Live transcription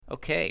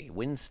Okay,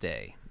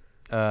 Wednesday.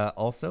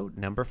 Also,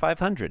 number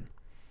 500.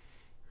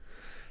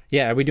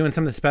 Yeah, are we doing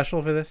something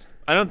special for this?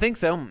 I don't think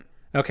so.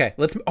 Okay,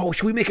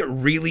 should we make it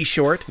really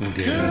short?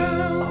 Okay.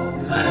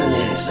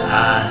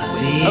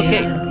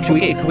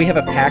 Can we have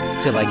a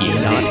pact to not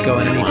go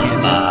on any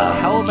tangents?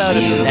 How about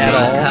if you at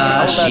all?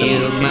 How about if you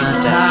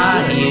change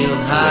that?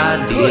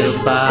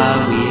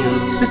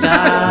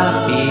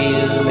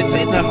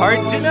 It's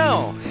hard to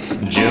know.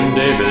 Jim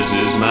Davis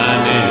is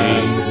my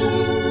name.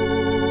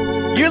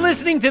 You're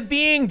listening to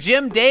Being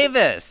Jim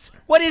Davis.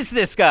 What is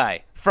this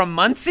guy? From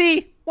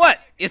Muncie? What?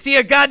 Is he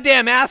a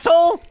goddamn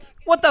asshole?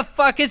 What the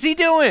fuck is he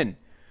doing?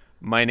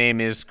 My name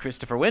is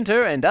Christopher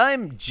Winter, and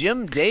I'm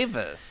Jim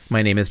Davis.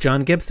 My name is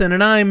John Gibson,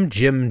 and I'm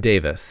Jim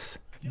Davis.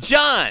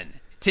 John,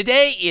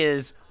 today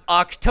is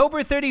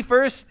October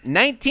 31st,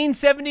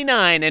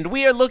 1979, and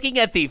we are looking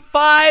at the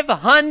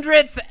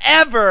 500th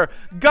ever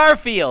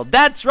Garfield.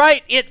 That's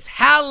right, it's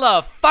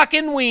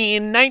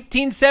Halla-fucking-ween,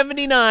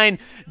 1979.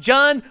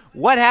 John,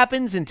 what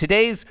happens in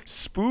today's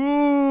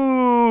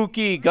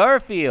spooky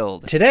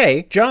Garfield?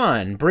 Today,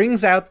 John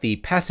brings out the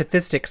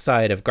pacifistic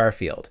side of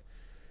Garfield.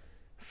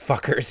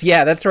 Fuckers.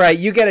 Yeah, that's right.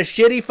 You get a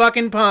shitty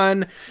fucking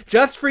pun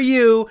just for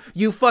you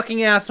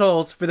fucking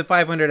assholes, for the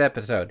 500th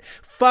episode.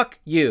 Fuck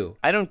you.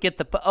 I don't get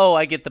the pun. Oh,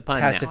 I get the pun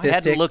now. I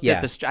hadn't looked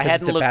at the I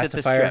hadn't looked at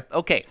the strip.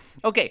 Okay.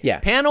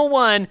 Yeah. Panel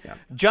 1. Yeah.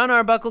 John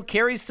Arbuckle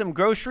carries some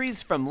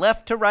groceries from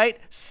left to right.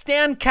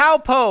 Stan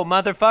Cowpo,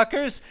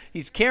 motherfuckers.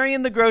 He's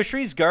carrying the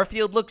groceries.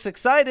 Garfield looks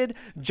excited.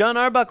 John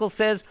Arbuckle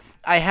says,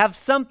 I have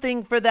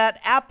something for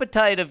that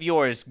appetite of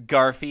yours,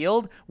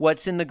 Garfield.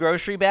 What's in the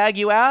grocery bag,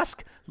 you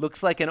ask?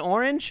 Looks like an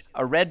orange,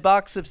 a red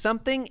box of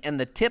something, and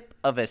the tip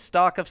of a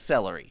stalk of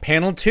celery.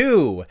 Panel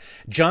 2.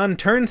 John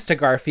turns to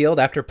Garfield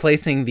after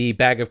placing the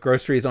bag of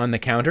groceries on the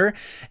counter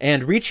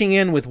and, reaching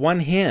in with one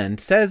hand,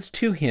 says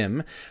to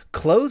him,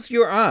 close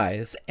your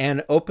eyes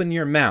and open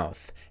your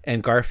mouth.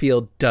 And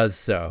Garfield does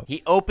so.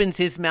 He opens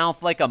his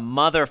mouth like a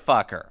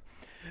motherfucker.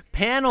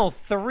 Panel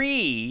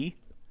 3...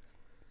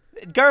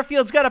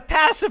 Garfield's got a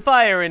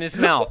pacifier in his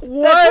mouth.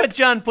 What? That's what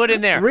John put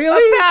in there.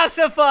 Really? A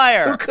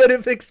pacifier. Who could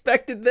have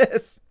expected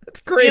this?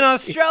 That's crazy. In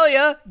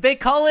Australia, they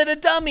call it a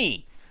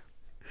dummy.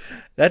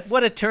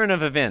 What a turn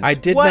of events. I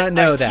did not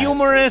know that. What a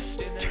humorous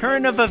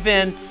turn of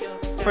events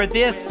for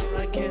this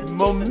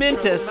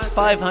momentous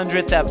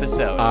 500th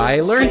episode.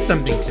 I learned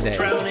something today.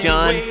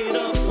 John,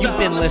 you've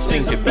been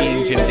listening to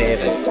Being Jim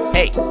Davis.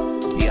 Hey,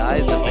 the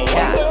eyes of the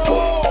cat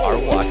are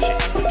watching.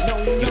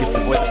 You can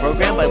support the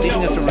program by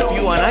leaving us a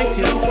review on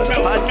iTunes or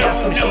the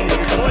podcast machine that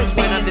you're listening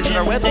to. Why not visit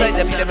our website,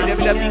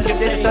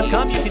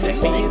 www.jimdavis.com. You can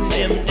follow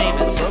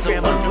the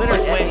program on Twitter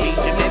at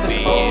Jim Davis.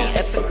 Follow me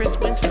at the Chris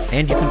Winter.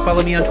 And you can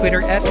follow me on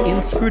Twitter at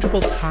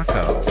Inscrutable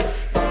Taco.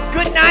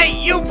 Good night,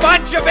 you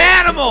bunch of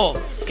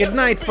animals! Good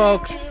night,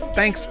 folks.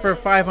 Thanks for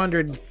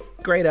 500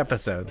 great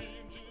episodes.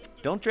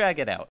 Don't drag it out.